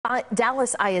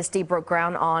Dallas ISD broke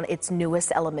ground on its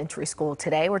newest elementary school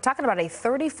today. We're talking about a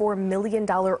 $34 million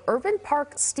urban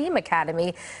park STEAM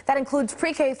academy that includes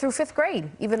pre-K through 5th grade,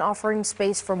 even offering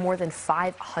space for more than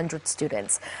 500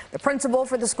 students. The principal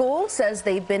for the school says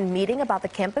they've been meeting about the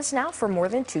campus now for more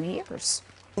than 2 years.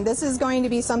 This is going to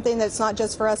be something that's not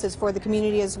just for us, it's for the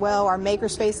community as well, our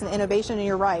makerspace and innovation, and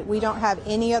you're right, we don't have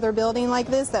any other building like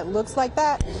this that looks like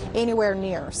that anywhere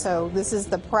near. So this is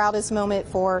the proudest moment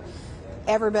for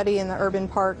everybody in the urban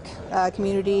park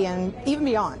community and even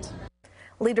beyond.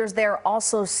 Leaders there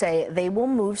also say they will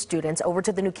move students over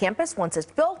to the new campus once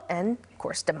it's built and, of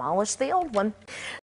course, demolish the old one.